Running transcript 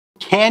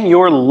Can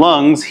your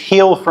lungs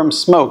heal from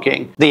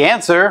smoking? The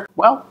answer,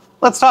 well,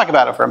 let's talk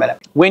about it for a minute.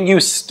 When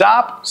you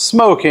stop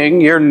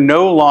smoking, you're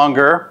no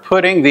longer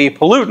putting the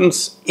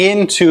pollutants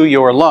into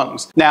your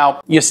lungs.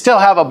 Now, you still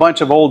have a bunch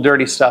of old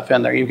dirty stuff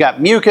in there. You've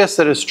got mucus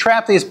that has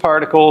trapped these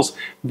particles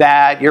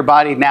that your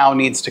body now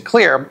needs to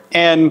clear.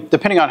 And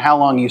depending on how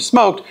long you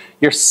smoked,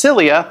 your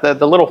cilia,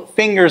 the little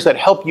fingers that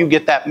help you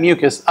get that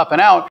mucus up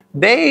and out,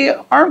 they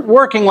aren't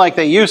working like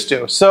they used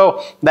to.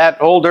 So that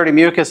old dirty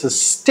mucus is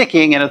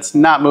sticking and it's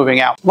not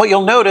moving out. What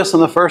you'll notice in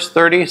the first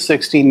 30,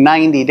 60,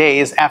 90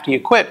 days after you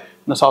quit,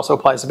 and this also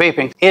applies to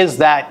vaping, is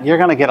that you're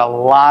gonna get a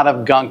lot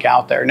of gunk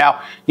out there.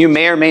 Now, you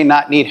may or may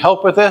not need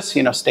help with this.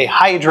 Stay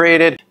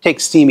hydrated, take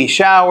steamy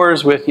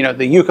showers with,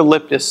 the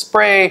eucalyptus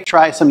spray,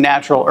 try some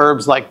natural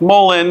herbs like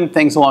mullein,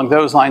 things along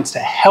those lines to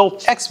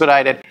help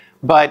expedite it.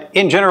 But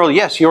in general,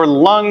 yes, your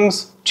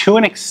lungs, to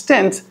an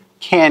extent,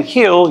 can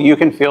heal. You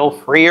can feel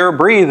freer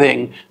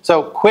breathing.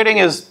 So quitting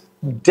is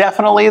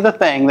definitely the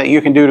thing that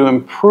you can do to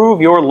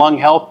improve your lung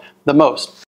health the most.